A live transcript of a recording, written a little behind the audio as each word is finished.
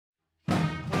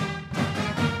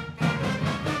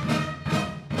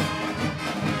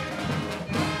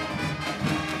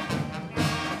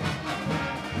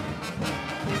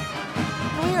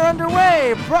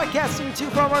underway, broadcasting to you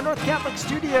from our North Catholic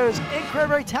studios in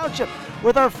Cranberry Township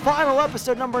with our final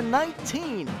episode, number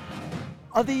 19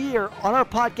 of the year on our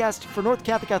podcast for North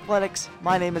Catholic Athletics.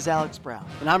 My name is Alex Brown.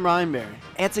 And I'm Ryan Berry.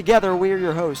 And together we are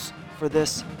your hosts for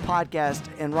this podcast.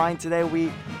 And Ryan, today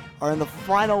we are in the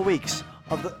final weeks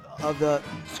of the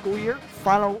school year,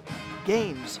 final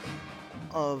games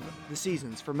of the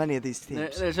seasons for many of these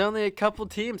teams. There's only a couple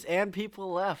teams and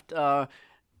people left.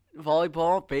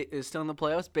 Volleyball is still in the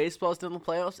playoffs, baseball is still in the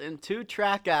playoffs, and 2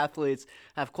 track athletes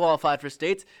have qualified for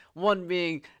states, one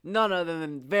being none other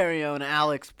than very own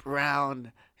Alex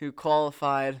Brown, who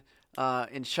qualified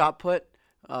in shot put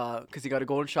because he got a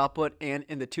gold in shot put, and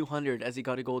in the 200 as he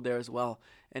got a gold there as well,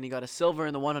 and he got a silver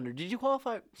in the 100. Did you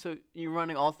qualify? So you're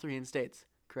running all 3 in states,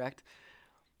 correct?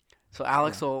 So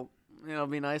Alex will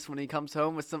be nice when he comes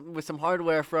home with some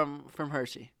hardware from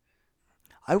Hershey.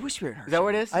 I wish we were in Hershey. Is that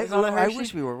where it is? I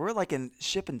wish we were. We're like in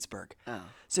Shippensburg. Oh,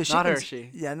 so not Hershey.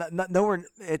 Yeah, not nowhere.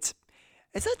 It's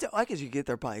not. I guess you get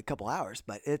there probably a couple hours,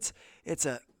 but it's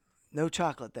no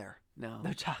chocolate there. No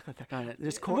chocolate there. Got it.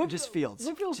 Just corn, just fields.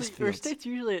 Just fields. States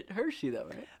usually at Hershey though,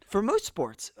 right? For most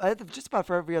sports, just about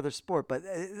for every other sport, but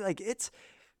it's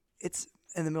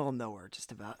in the middle of nowhere,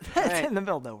 just about. Right. It's in the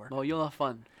middle of nowhere. Well, you'll have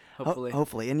fun, hopefully.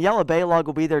 Hopefully, and Yellow Baylog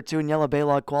will be there too. And Yellow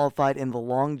Baylog qualified in the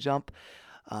long jump.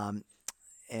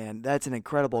 And that's an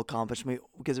incredible accomplishment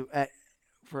because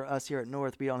for us here at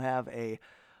North, we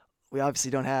obviously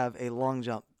don't have a long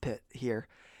jump pit here,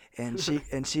 and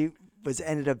she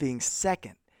ended up being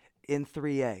second in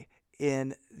 3A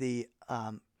in the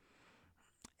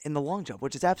long jump,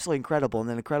 which is absolutely incredible and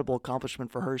an incredible accomplishment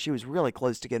for her. She was really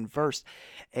close to getting first,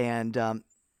 and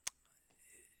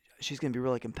she's going to be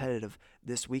really competitive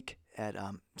this week at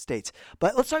states.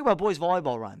 But let's talk about boys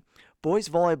volleyball, Ryan. Boys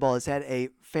volleyball has had a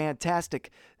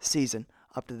fantastic season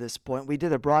up to this point. We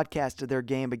did a broadcast of their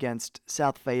game against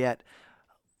South Fayette.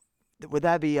 Would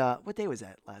that be what day was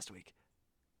that last week?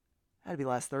 That'd be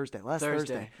last Thursday.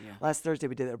 Thursday. Yeah. Last Thursday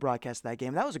we did a broadcast of that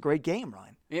game. That was a great game,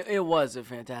 Ryan. It was a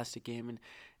fantastic game,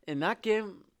 and that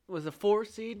game was a 4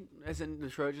 seed, as in the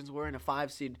Trojans were, and a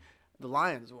 5 seed. The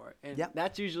Lions were. And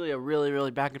That's usually a really,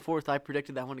 really back and forth. I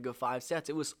predicted that one to go 5 sets.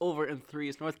 It was over in 3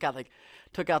 as North Catholic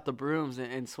took out the brooms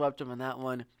and swept them in that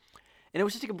one. And it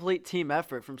was just a complete team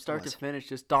effort from start to finish,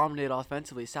 just dominated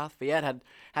offensively. South Fayette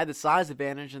had the size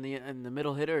advantage in the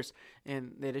middle hitters,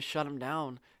 and they just shut them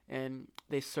down. And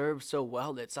they served so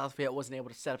well that South Fayette wasn't able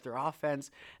to set up their offense.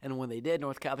 And when they did,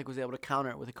 North Catholic was able to counter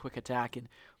it with a quick attack. And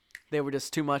they were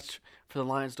just too much for the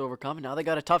Lions to overcome. And now they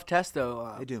got a tough test,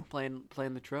 though. They do. Playing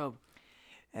Latrobe.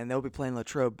 And they'll be playing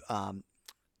Latrobe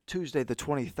Tuesday the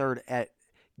 23rd at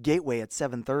Gateway at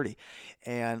 7:30.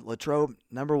 And Latrobe,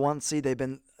 number 1 seed, they've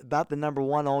been about the number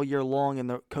 1 all year long in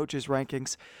the coaches'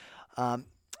 rankings. And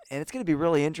it's going to be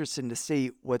really interesting to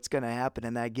see what's going to happen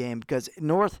in that game because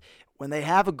North, when they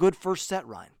have a good first set,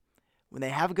 Ryan, when they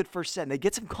have a good first set and they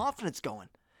get some confidence going,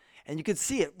 and you can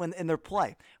see it when in their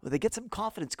play, when they get some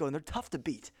confidence going, they're tough to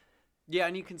beat. Yeah,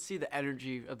 and you can see the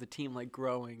energy of the team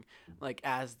growing,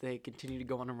 as they continue to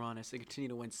go on a run, as they continue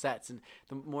to win sets, and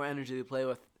the more energy they play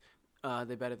with,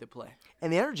 the better they play.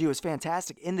 And the energy was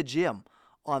fantastic in the gym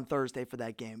on Thursday for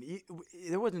that game.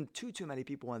 There wasn't too many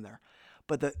people in there,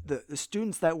 but the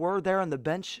students that were there on the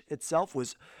bench itself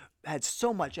had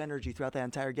so much energy throughout that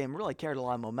entire game. Really carried a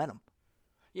lot of momentum.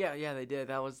 Yeah, they did.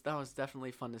 That was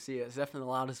definitely fun to see. It's definitely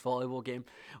the loudest volleyball game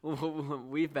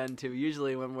we've been to.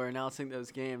 Usually when we're announcing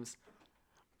those games.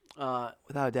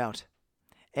 Without a doubt.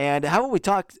 And how about we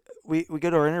talk? We go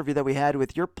to our interview that we had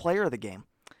with your player of the game,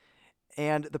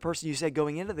 and the person you said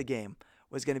going into the game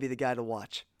was going to be the guy to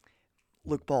watch,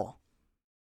 Luke Ball.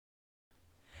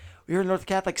 We heard North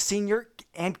Catholic senior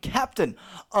and captain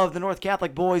of the North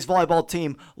Catholic boys volleyball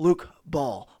team, Luke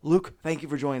Ball. Luke, thank you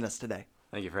for joining us today.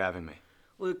 Thank you for having me.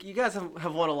 Luke, you guys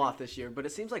have won a lot this year, but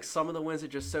it seems like some of the wins are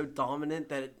just so dominant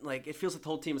that it feels like the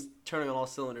whole team is turning on all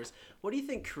cylinders. What do you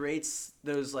think creates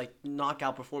those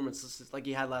knockout performances like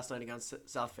you had last night against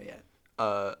South Fayette?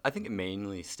 I think it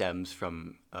mainly stems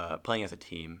from playing as a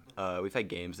team. We've had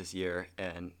games this year,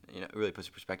 and it really puts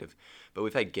in perspective. But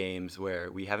we've had games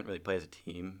where we haven't really played as a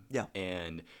team,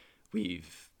 and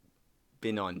we've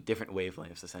been on different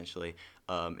wavelengths essentially,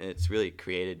 and it's really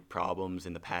created problems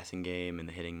in the passing game and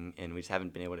the hitting, and we just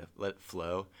haven't been able to let it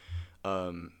flow.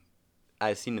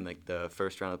 I've seen in the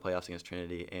first round of the playoffs against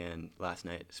Trinity and last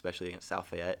night, especially against South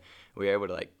Fayette, we were able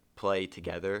to play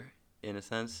together in a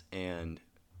sense, and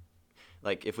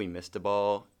if we missed a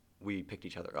ball, we picked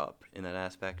each other up in that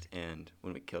aspect, and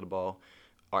when we killed a ball,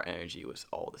 our energy was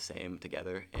all the same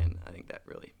together, and I think that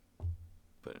really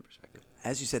put it in perspective.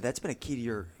 As you said, that's been a key to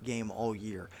your game all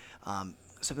year.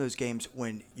 some of those games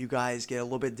when you guys get a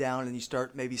little bit down and you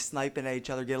start maybe sniping at each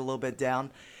other, get a little bit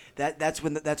down. That's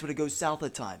when it goes south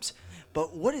at times.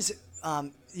 But what is it?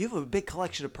 You have a big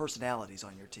collection of personalities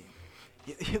on your team.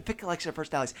 You have a big collection of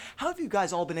personalities. How have you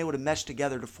guys all been able to mesh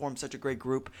together to form such a great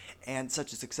group and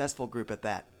such a successful group at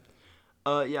that?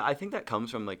 Yeah, I think that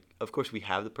comes from, like, of course we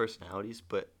have the personalities,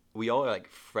 but we all are, like,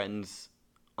 friends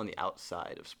on the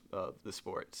outside of the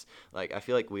sports. Like, I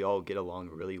feel like we all get along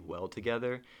really well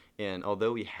together, and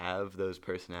although we have those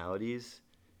personalities,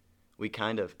 we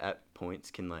kind of at points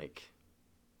can, like,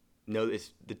 know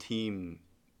it's the team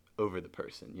over the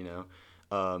person, you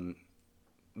know?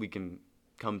 We can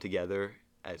come together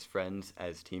as friends,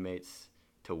 as teammates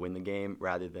to win the game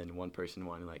rather than one person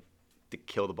wanting, like, to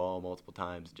kill the ball multiple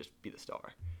times and just be the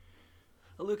star.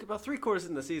 Well, Luke, about 3/4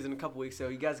 in the season, a couple weeks ago,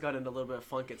 you guys got into a little bit of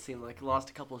funk. It seemed like lost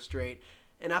a couple straight,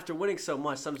 and after winning so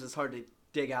much, sometimes it's hard to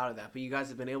dig out of that. But you guys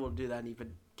have been able to do that, and you've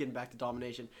been getting back to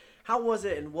domination. How was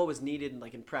it, and what was needed,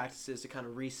 like in practices, to kind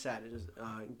of reset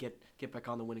and get back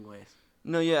on the winning ways?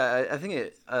 No, yeah, I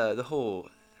think the whole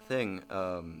thing.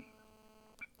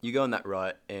 You go in that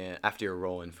rut and after you're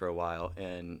rolling for a while,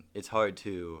 and it's hard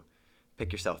to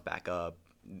pick yourself back up.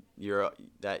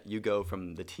 You go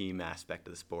from the team aspect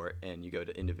of the sport and you go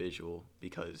to individual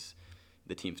because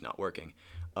the team's not working.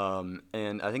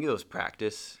 And I think it was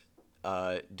practice,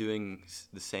 doing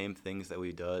the same things that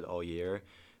we did all year,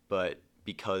 but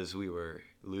because we were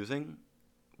losing,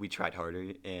 we tried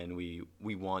harder and we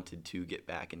wanted to get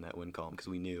back in that win column because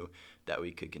we knew that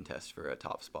we could contest for a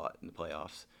top spot in the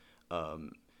playoffs.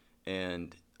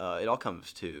 And it all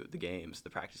comes to the games, the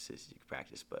practices. You can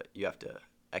practice, but you have to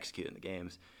execute in the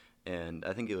games. And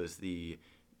I think it was the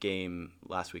game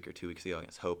last week or 2 weeks ago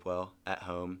against Hopewell at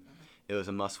home. It was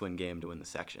a must-win game to win the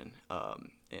section.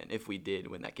 And if we did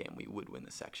win that game, we would win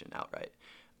the section outright.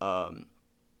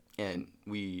 And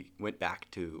we went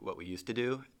back to what we used to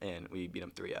do, and we beat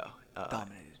them 3-0.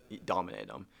 Dominated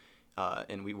them.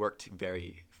 And we worked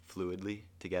very fluidly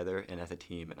together and as a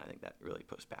team, and I think that really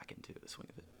put us back into the swing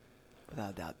of it.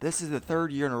 Without a doubt. This is the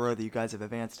third year in a row that you guys have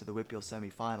advanced to the Whitfield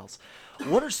semifinals.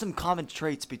 What are some common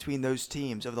traits between those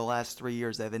teams over the last 3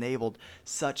 years that have enabled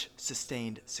such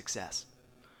sustained success?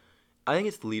 I think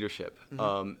it's leadership,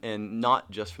 and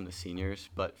not just from the seniors,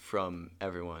 but from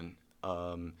everyone.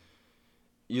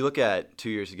 You look at 2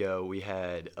 years ago, we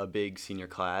had a big senior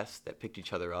class that picked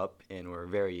each other up and were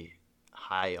very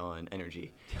high on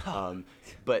energy.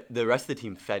 But the rest of the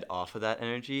team fed off of that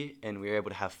energy, and we were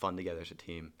able to have fun together as a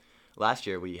team. Last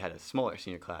year, we had a smaller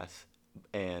senior class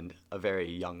and a very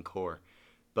young core,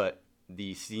 but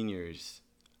the seniors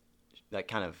that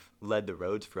kind of led the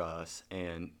roads for us,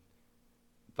 and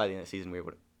by the end of the season, we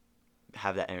were able to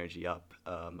have that energy up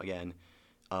again.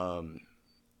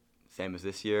 Same as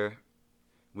this year,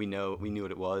 we knew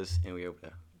what it was, and we were able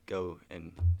to go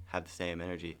and have the same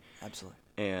energy. Absolutely.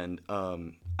 And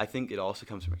I think it also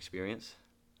comes from experience.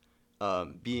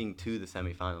 Being to the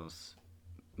semifinals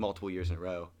multiple years in a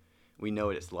row, we know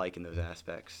what it's like in those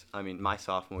aspects. I mean, my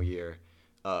sophomore year,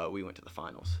 we went to the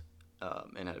finals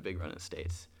and had a big run in the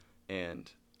States.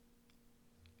 And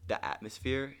the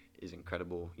atmosphere is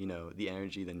incredible. You know, the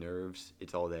energy, the nerves,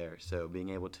 it's all there. So being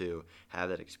able to have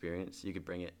that experience, you could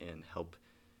bring it and help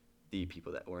the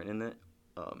people that weren't in it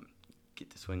get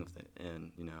to swing with it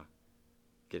and, you know,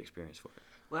 get experience for it.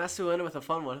 Last we'll end with a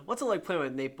fun one. What's it like playing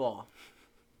with Nate Ball?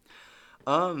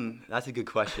 That's a good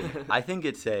question. I think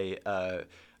it's a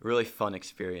really fun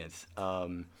experience.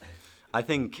 I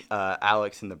think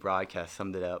Alex in the broadcast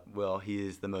summed it up well. He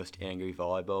is the most angry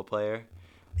volleyball player.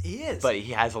 He is. But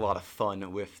he has a lot of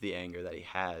fun with the anger that he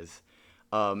has.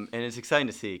 And it's exciting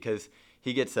to see because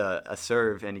he gets a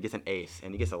serve and he gets an ace,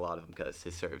 and he gets a lot of them because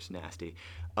his serve's nasty.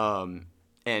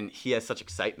 And he has such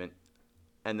excitement.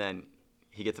 And then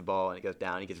he gets a ball and it goes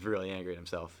down. He gets really angry at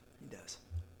himself. He does.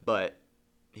 But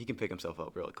he can pick himself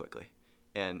up really quickly.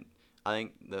 And I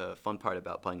think the fun part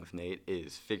about playing with Nate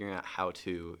is figuring out how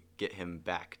to get him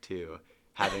back to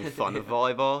having fun with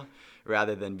volleyball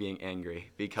rather than being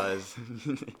angry, because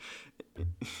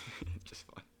it's just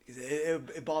fun.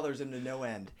 It bothers him to no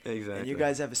end. Exactly. And you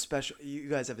guys have a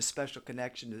special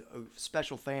connection, a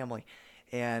special family.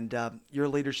 And your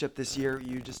leadership this year,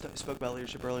 you just spoke about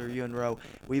leadership earlier, you and Ryan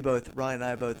and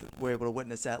I both were able to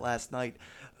witness that last night.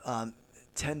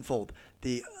 Tenfold,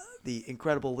 the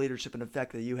incredible leadership and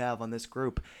effect that you have on this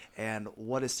group, and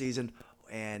what a season,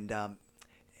 and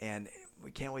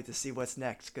we can't wait to see what's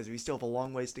next, because we still have a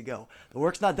long ways to go. The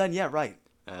work's not done yet, right?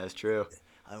 That's true.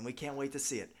 And we can't wait to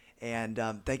see it. And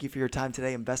thank you for your time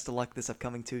today, and best of luck this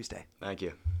upcoming Tuesday. Thank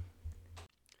you.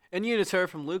 And you just heard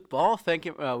from Luke Ball.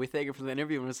 We thank him for the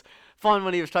interview. It was fun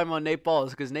when he was talking about Nate Ball,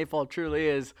 because Nate Ball truly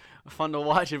is fun to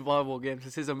watch in volleyball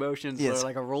games. His emotions are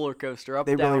like a roller coaster, up,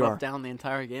 down the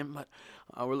entire game.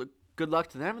 But good luck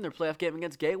to them in their playoff game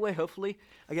against Gateway, hopefully.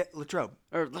 I get Latrobe.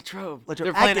 Latrobe.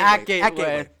 They're playing at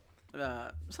Gateway.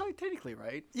 So technically,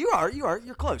 right? You are.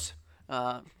 You're close.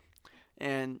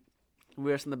 And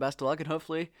we wish them the best of luck, and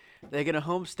hopefully they get a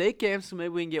home state game, so maybe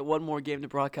we can get one more game to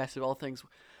broadcast if all things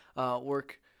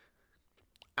work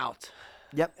out.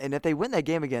 Yep, and if they win that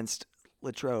game against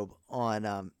Latrobe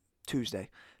on Tuesday,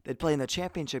 they'd play in the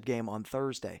championship game on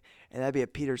Thursday, and that'd be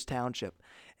at Peters Township.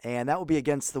 And that will be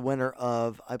against the winner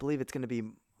of, I believe it's going to be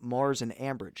Mars and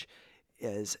Ambridge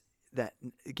is that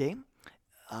game.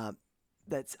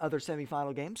 That's other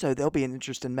semifinal game, so there'll be an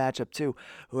interesting matchup too,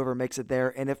 whoever makes it there.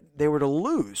 And if they were to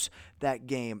lose that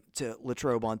game to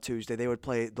Latrobe on Tuesday, they would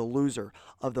play the loser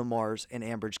of the Mars and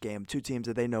Ambridge game, two teams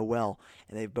that they know well,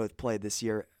 and they've both played this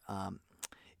year.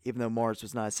 Even though Mars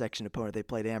was not a section opponent, they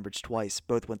played Ambridge twice.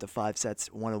 Both went to 5 sets,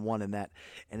 1-1 in that.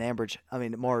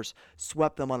 And Mars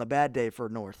swept them on a bad day for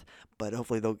North, but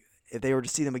hopefully if they were to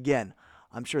see them again,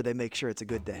 I'm sure they make sure it's a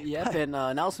good day. Yep, and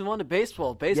now let's move on to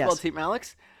baseball. Baseball team,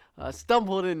 Alex,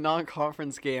 stumbled in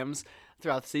non-conference games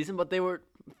throughout the season, but they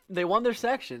won their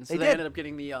section, so they ended up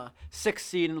getting the 6th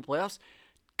seed in the playoffs.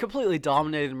 Completely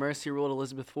dominated Mercy, ruled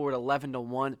Elizabeth Ford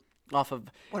 11-1 off of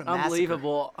an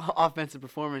unbelievable offensive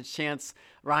performance.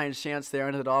 Ryan Chance there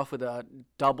ended it off with a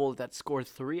double that scored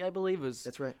 3, I believe.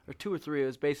 That's right. Or 2 or 3. It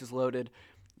was bases loaded,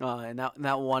 and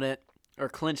that won it, or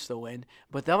clinched the win.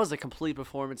 But that was a complete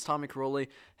performance. Tommy Caroli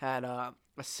had a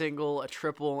single, a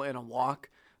triple, and a walk.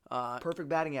 Perfect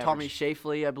batting average. Tommy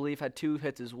Schafale, I believe, had 2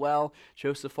 hits as well.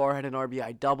 Joseph Farr had an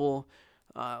RBI double.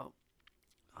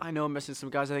 I know I'm missing some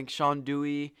guys. I think Sean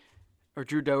Dewey or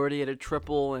Drew Doherty had a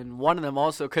triple, and one of them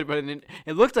also could have been.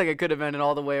 It looked like it could have been an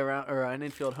all the way around or an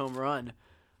infield home run,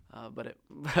 but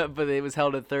it was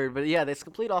held at third. But yeah, this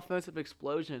complete offensive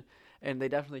explosion, and they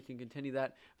definitely can continue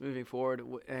that moving forward.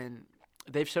 And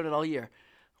they've shown it all year.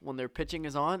 When their pitching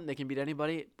is on, they can beat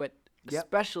anybody. But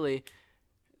especially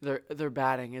their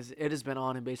batting it has been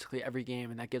on in basically every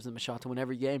game, and that gives them a shot to win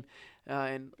every game.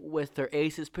 And with their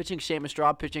aces pitching, Seamus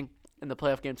Straub pitching in the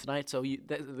playoff game tonight, so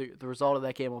the result of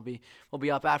that game will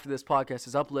be up after this podcast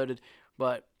is uploaded.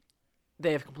 But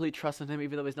they have complete trust in him,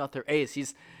 even though he's not their ace.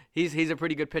 He's a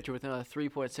pretty good pitcher with a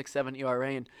 3.67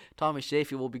 ERA, and Tommy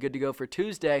Schafale will be good to go for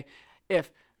Tuesday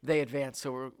if they advance.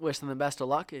 So we're wishing them the best of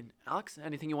luck. And Alex,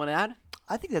 anything you want to add?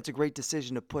 I think that's a great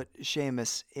decision to put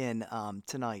Seamus in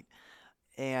tonight.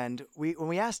 And when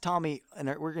we asked Tommy, and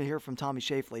we're going to hear from Tommy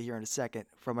Schafale here in a second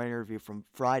from our interview from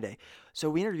Friday. So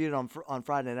we interviewed him on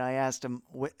Friday, and I asked him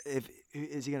if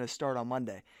is he going to start on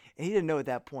Monday, and he didn't know at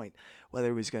that point whether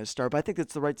he was going to start. But I think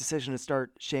that's the right decision to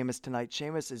start Seamus tonight.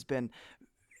 Seamus has been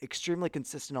extremely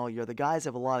consistent all year. The guys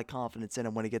have a lot of confidence in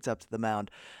him when he gets up to the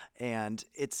mound, and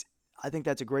I think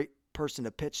that's a great person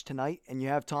to pitch tonight, and you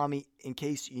have Tommy in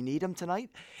case you need him tonight,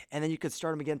 and then you could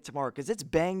start him again tomorrow, because it's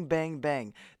bang, bang,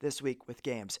 bang this week with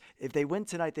games. If they win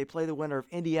tonight, they play the winner of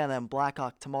Indiana and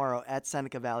Blackhawk tomorrow at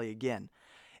Seneca Valley again,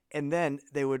 and then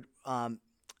they would,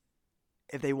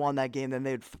 if they won that game, then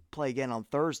they would play again on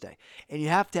Thursday. And you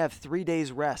have to have 3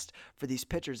 days rest for these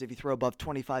pitchers if you throw above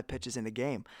 25 pitches in a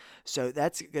game. So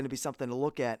that's going to be something to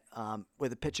look at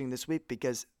with the pitching this week,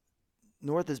 because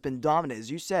North has been dominant,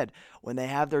 as you said, when they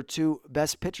have their 2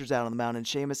 best pitchers out on the mound, in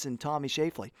Seamus and Tommy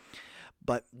Schafale.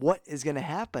 But what is going to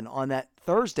happen on that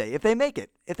Thursday, if they make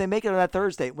it? If they make it on that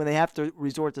Thursday, when they have to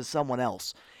resort to someone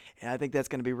else? And I think that's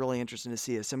going to be really interesting to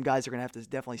see. Some guys are going to have to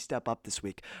definitely step up this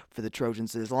week for the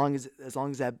Trojans. As long as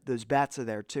those bats are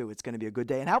there too, it's going to be a good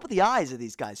day. And how about the eyes of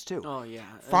these guys too? Oh yeah,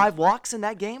 5 walks in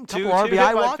that game, couple two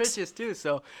RBI walks, pitches too.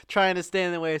 So trying to stay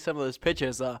in the way of some of those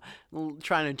pitches,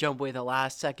 trying to jump away the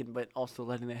last second, but also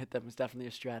letting them hit them is definitely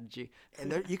a strategy.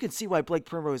 And there, you can see why Blake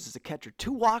Primrose is a catcher.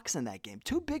 2 walks in that game,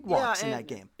 2 big walks in that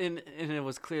game. And it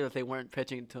was clear that they weren't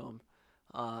pitching to him,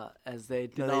 as they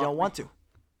did they don't want to.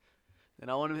 And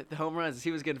I want him to hit the home runs.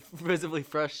 He was getting visibly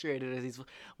frustrated as he's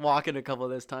walking a couple of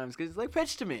those times, because he's like,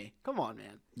 pitch to me. Come on,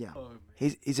 man. Yeah.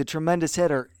 He's a tremendous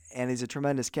hitter, and he's a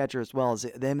tremendous catcher as well. As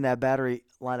them in that battery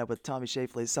lineup with Tommy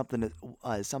Schafale is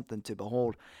something to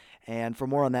behold. And for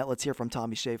more on that, let's hear from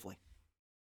Tommy Schafale.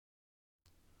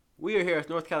 We are here with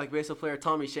North Catholic baseball player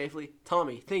Tommy Schafale.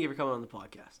 Tommy, thank you for coming on the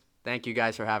podcast. Thank you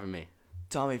guys for having me.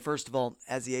 Tommy, first of all,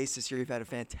 as the ace this year, you've had a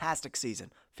fantastic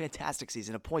season. A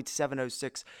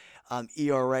 .706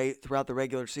 ERA throughout the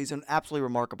regular season. Absolutely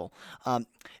remarkable.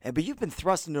 But you've been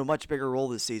thrust into a much bigger role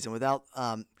this season without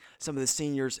some of the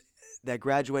seniors that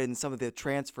graduated and some of the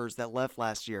transfers that left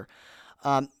last year.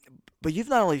 But you've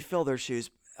not only filled their shoes,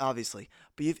 obviously,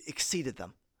 but you've exceeded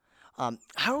them.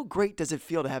 How great does it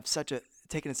feel to have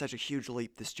taken such a huge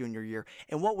leap this junior year,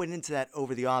 and what went into that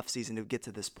over the offseason to get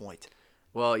to this point?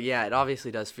 Well, yeah, it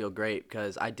obviously does feel great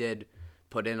because I did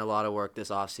put in a lot of work this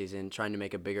offseason trying to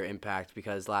make a bigger impact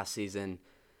because last season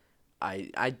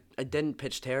I didn't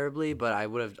pitch terribly, but I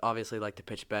would have obviously liked to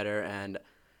pitch better, and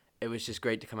it was just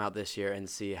great to come out this year and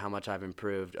see how much I've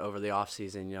improved over the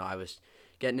offseason. You know, I was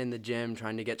getting in the gym,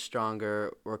 trying to get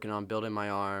stronger, working on building my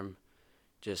arm,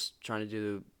 just trying to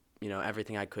do,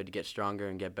 everything I could to get stronger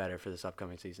and get better for this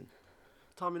upcoming season.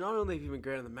 Tommy, not only have you been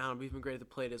great on the mound, but you've been great at the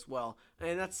plate as well.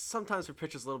 And that's sometimes for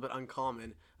pitchers a little bit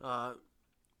uncommon.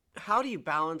 How do you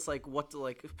balance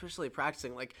especially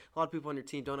practicing? Like a lot of people on your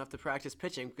team don't have to practice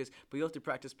pitching but you have to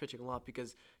practice pitching a lot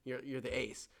because you're the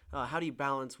ace. How do you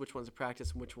balance which ones to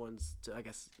practice and which ones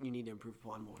you need to improve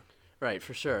upon more? Right,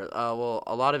 for sure. Well,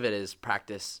 a lot of it is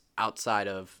practice outside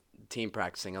of team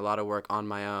practicing. A lot of work on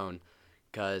my own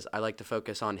because I like to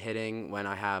focus on hitting when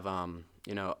I have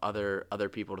other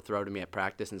people to throw to me at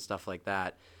practice and stuff like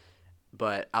that.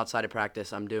 But outside of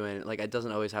practice, I'm doing, it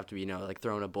doesn't always have to be,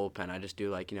 throwing a bullpen. I just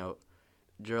do,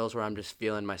 drills where I'm just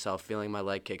feeling myself, feeling my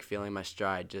leg kick, feeling my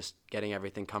stride, just getting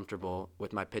everything comfortable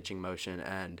with my pitching motion.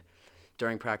 And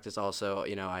during practice also,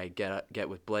 I get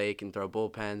with Blake and throw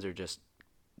bullpens or just,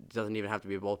 doesn't even have to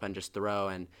be a bullpen, just throw.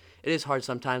 And it is hard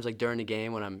sometimes, during the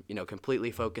game when I'm,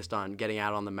 completely focused on getting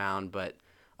out on the mound, but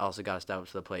I also got to step up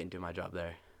to the plate and do my job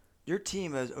there. Your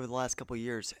team, over the last couple of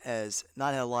years, has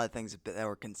not had a lot of things that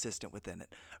were consistent within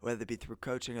it, whether it be through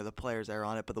coaching or the players that are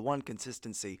on it. But the one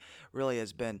consistency really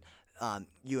has been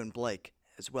you and Blake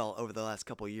as well over the last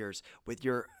couple of years with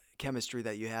your chemistry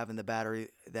that you have in the battery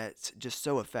that's just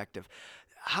so effective.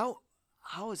 How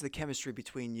is the chemistry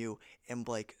between you and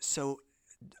Blake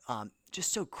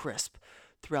just so crisp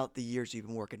throughout the years you've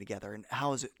been working together? And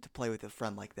how is it to play with a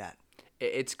friend like that?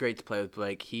 It's great to play with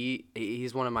Blake. He's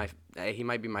he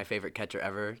might be my favorite catcher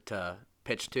ever to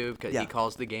pitch to because he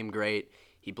calls the game great.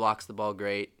 He blocks the ball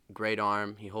great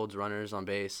arm. He holds runners on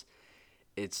base.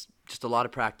 It's just a lot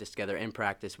of practice together. In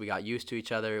practice, we got used to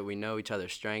each other. We know each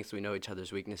other's strengths. We know each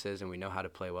other's weaknesses, and we know how to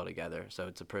play well together. So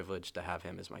it's a privilege to have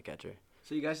him as my catcher.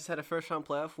 So you guys just had a first-round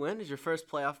playoff win. Is your first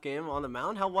playoff game on the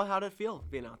mound? How did it feel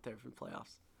being out there for the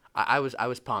playoffs? I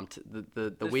was pumped.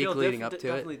 The week leading up to it.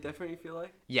 Definitely different, you feel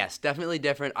like? Yes, definitely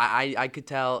different. I could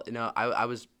tell, I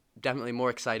was definitely more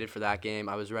excited for that game.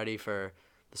 I was ready for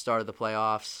the start of the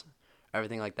playoffs,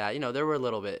 everything like that. There were a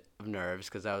little bit of nerves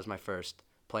because that was my first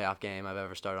playoff game I've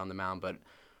ever started on the mound. But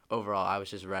overall, I was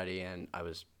just ready, and I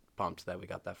was pumped that we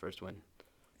got that first win.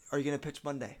 Are you going to pitch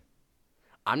Monday?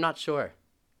 I'm not sure.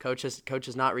 Coach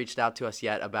has not reached out to us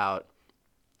yet about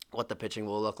what the pitching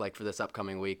will look like for this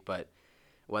upcoming week, but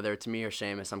whether it's me or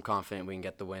Seamus, I'm confident we can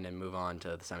get the win and move on to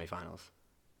the semifinals.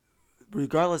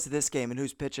 Regardless of this game and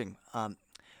who's pitching,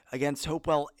 against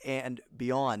Hopewell and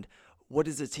beyond, what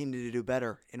does the team need to do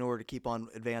better in order to keep on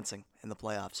advancing in the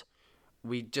playoffs?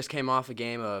 We just came off a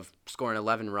game of scoring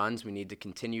 11 runs. We need to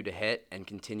continue to hit and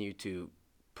continue to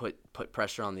put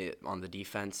pressure on the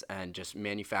defense and just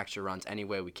manufacture runs any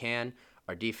way we can.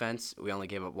 Our defense, we only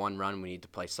gave up 1 run. We need to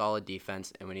play solid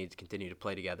defense, and we need to continue to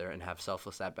play together and have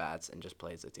selfless at-bats and just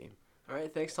play as a team. All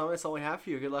right, thanks, Tommy. That's all we have for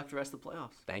you. Good luck the rest of the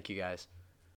playoffs. Thank you, guys.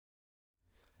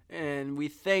 And we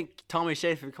thank Tommy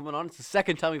Schafale for coming on. It's the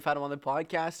second time we've had him on the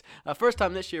podcast. First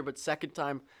time this year, but second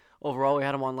time overall. We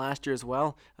had him on last year as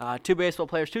well. 2 baseball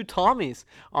players, 2 Tommies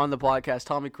on the podcast,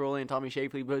 Tommy Crowley and Tommy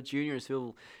Schafale, both juniors who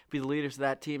will be the leaders of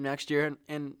that team next year.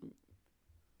 And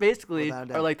basically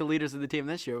are like the leaders of the team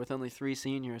this year with only 3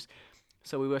 seniors.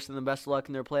 So we wish them the best of luck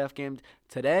in their playoff game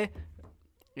today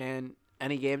and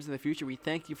any games in the future. We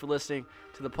thank you for listening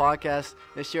to the podcast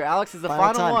this year. Alex is the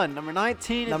final one, number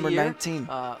 19 in the year. Number 19.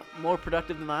 More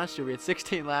productive than last year. We had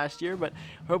 16 last year, but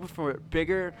hoping for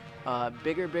bigger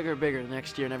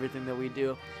next year in everything that we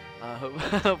do.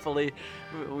 Hopefully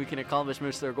we can accomplish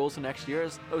most of their goals for next year.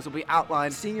 Those will be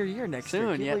outlined senior year next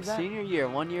year. Soon, yeah, senior year.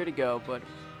 1 year to go, but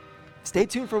stay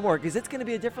tuned for more because it's going to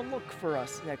be a different look for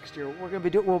us next year.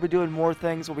 We'll be doing more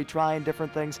things. We'll be trying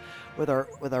different things with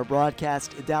our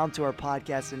broadcast down to our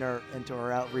podcast and to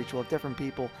our outreach. We'll have different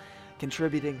people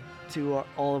contributing to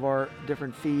all of our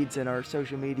different feeds and our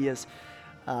social medias,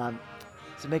 so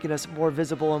making us more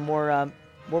visible and more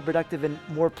productive in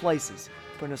more places,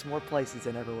 putting us more places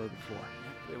than ever were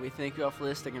before. We thank you all for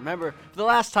listening. Remember, for the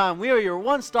last time, we are your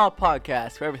one-stop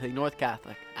podcast for everything North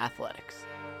Catholic athletics.